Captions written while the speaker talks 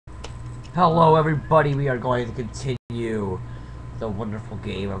Hello everybody, we are going to continue the wonderful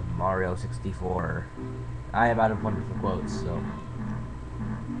game of Mario 64. I am out of wonderful quotes, so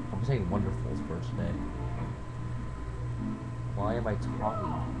I'm saying wonderfuls for today. Why am I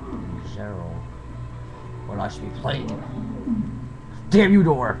talking in general when I should be playing? Damn you,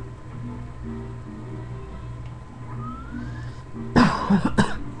 door!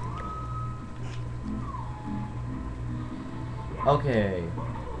 Okay.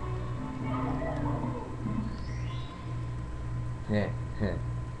 Heh, heh.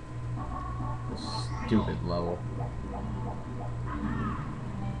 Stupid level.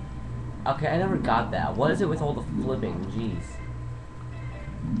 Okay, I never got that. What is it with all the flipping? Jeez.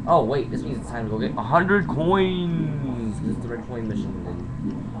 Oh, wait, this means it's time to go get 100 coins! This is the red coin mission,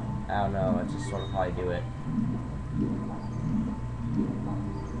 and I don't know, that's just sort of how I do it.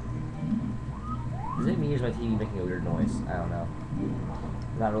 Is it me or is my TV making a weird noise? I don't know.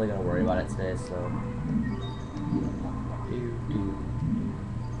 I'm not really gonna worry about it today, so.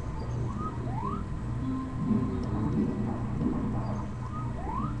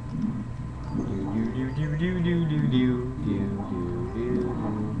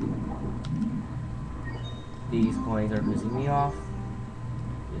 These coins are pissing me off.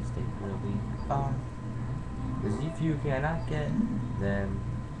 Yes, they really are. Because if you cannot get them,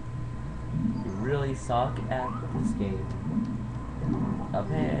 you really suck at this game.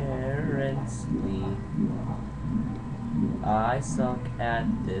 Apparently, I suck at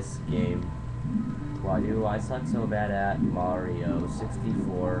this game. Why do I suck so bad at Mario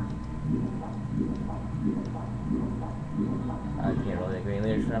 64? I can't really think of any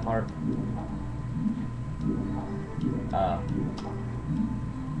lyrics for that part. I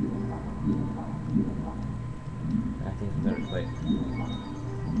think it's better quick.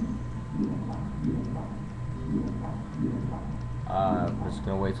 I'm just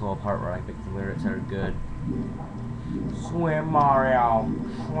gonna wait till a part where I pick the lyrics that are good. Swim, Mario!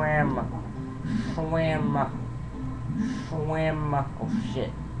 Swim! Swim! Swim! Oh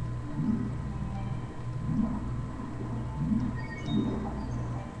shit.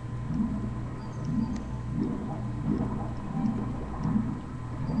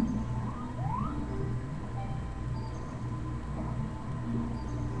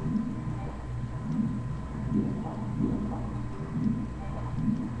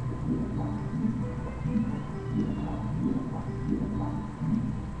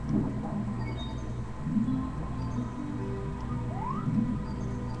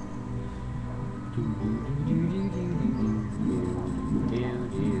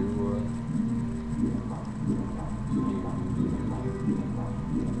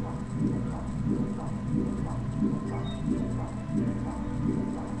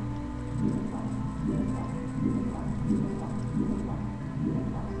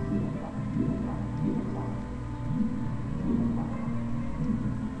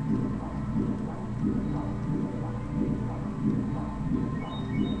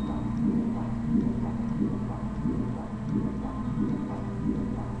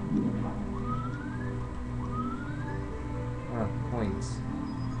 Coins.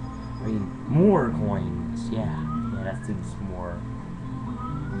 I mean, more coins. Yeah, that seems more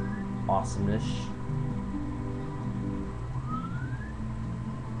awesome-ish.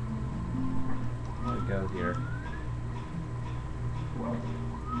 Where do we go here?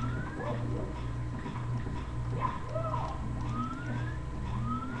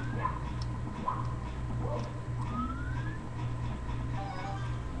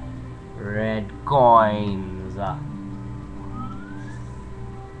 Red coins.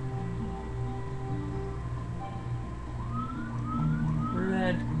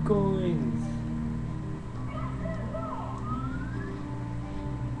 Red coins.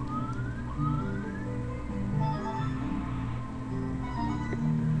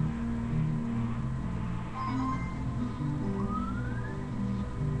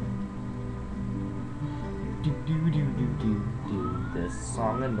 This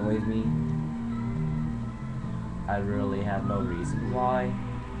song annoys me. I really have no reason why.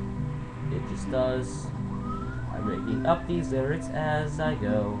 It just does. I'm making up these lyrics as I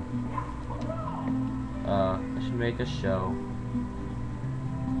go. I should make a show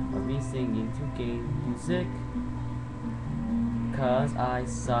of me singing to game music, 'cause I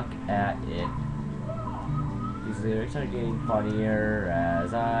suck at it. These lyrics are getting funnier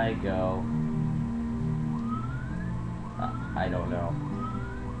as I go. I don't know.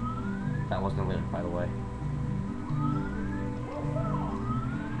 That wasn't a lyric, by the way.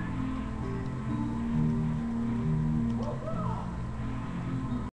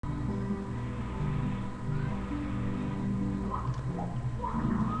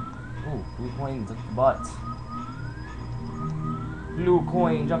 Ooh. Blue coins up the butt. Blue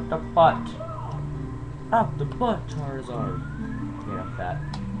coins up the butt. Up the butt, Charizard. Yeah, that.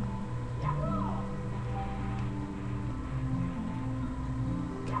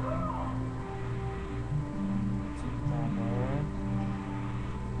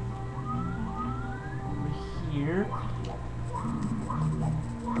 Here.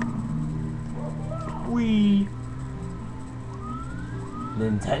 Wii.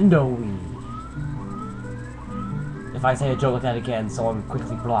 Nintendo Wii. If I say a joke like that again, someone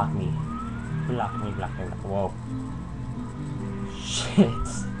quickly block me. Block me, block me. Whoa. Shit.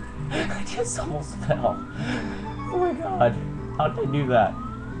 I just almost fell. Oh my god. How did I do that?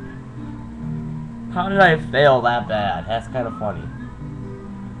 How did I fail that bad? That's kind of funny.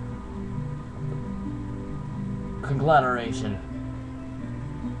 Conglomeration.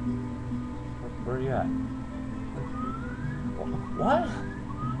 Where are you at? What?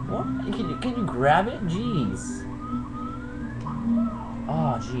 What? Can you grab it? Jeez.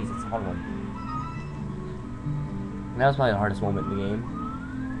 Oh, jeez, it's a hard one. That was probably the hardest moment in the game.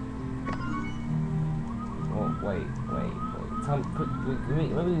 Oh, wait. Tell me,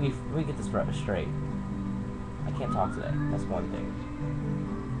 let me get this straight. I can't talk today. That's one thing.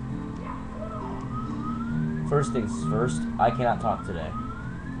 First things first, I cannot talk today.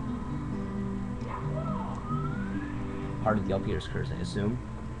 Part of the LPR's curse, I assume.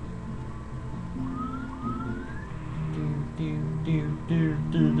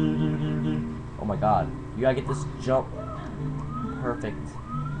 Oh my god. You gotta get this jump perfect.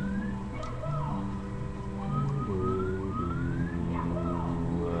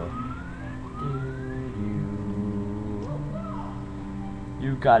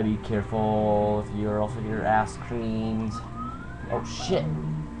 You gotta be careful if you're also getting your ass creamed. Oh shit.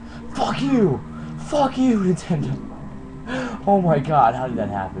 Fuck you! Fuck you, Nintendo! Oh my god, how did that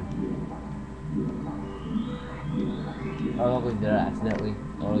happen? I don't think I did that accidentally.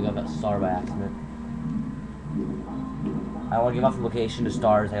 I only got that star by accident. I want to give off the location to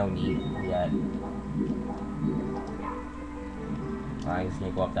stars I don't need yet. I just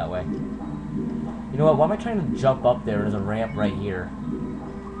can't go up that way. You know what? Why am I trying to jump up there? There's a ramp right here.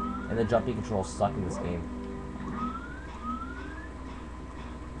 And the jumping controls suck in this game.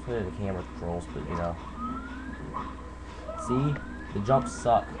 It's really the camera controls, but you know. See? The jumps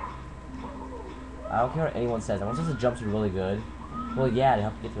suck. I don't care what anyone says. Everyone says the jumps are really good. Well, yeah, they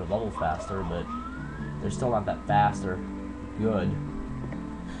help you get through a level faster, but they're still not that fast or good.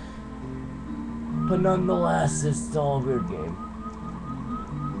 But nonetheless, it's still a weird game.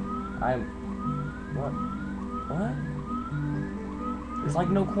 What? What? There's like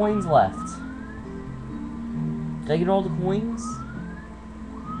no coins left. Did I get all the coins?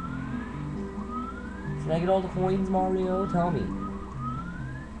 Did I get all the coins, Mario? Tell me.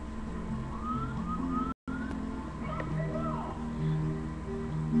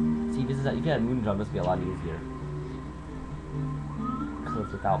 See, this is if you had a moon jump, this would be a lot easier.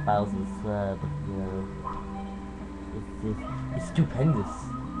 Cliff without Bowser's but you know, it's stupendous.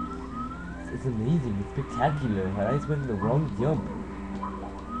 It's amazing. It's spectacular. I just went to the wrong jump.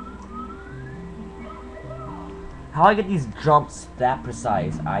 How I get these jumps that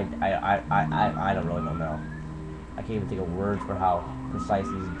precise, I don't really know. I can't even think of words for how precise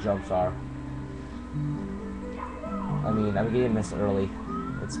these jumps are. I mean, I'm getting this early.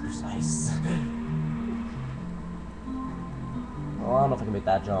 It's precise. Well, I don't know if I can make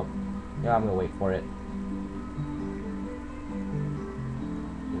that jump. Yeah, I'm gonna wait for it.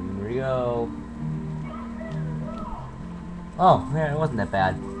 Here we go. Oh, yeah, it wasn't that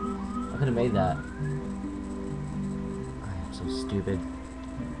bad. I could have made that. So stupid.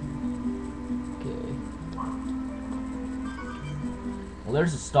 Okay. Well,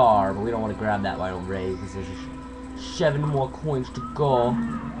 there's a star, but we don't want to grab that right away because there's 7 more coins to go.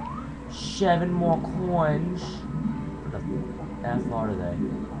 7 more coins. Where the F are they?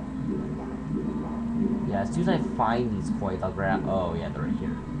 Yeah, as soon as I find these coins, I'll grab. Oh, yeah, they're right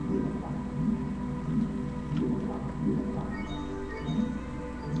here.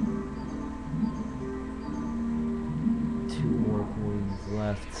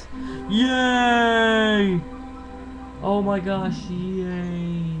 Left. Yay! Oh my gosh,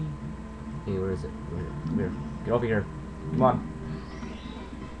 yay! Hey, where is it? Come here. Get over here. Come on.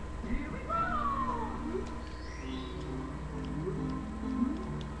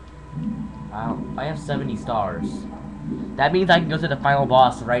 I have 70 stars. That means I can go to the final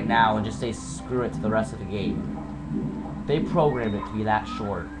boss right now and just say screw it to the rest of the game. They programmed it to be that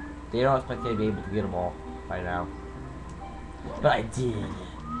short. They don't expect me to be able to get them all by now. But I did.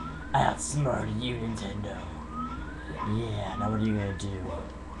 I outsmarted you, Nintendo. Yeah, now what are you gonna do?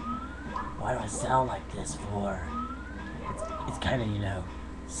 Why do I sound like this for? It's kind of, you know,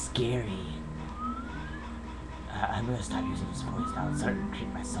 scary. I'm gonna stop using this voice now and start to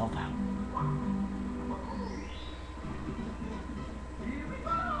creep myself out.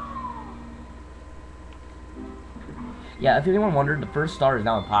 Yeah, if anyone wondered, the first star is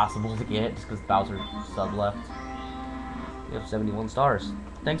now impossible to get just because Bowser sub left. We have 71 stars.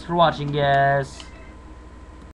 Thanks for watching, guys.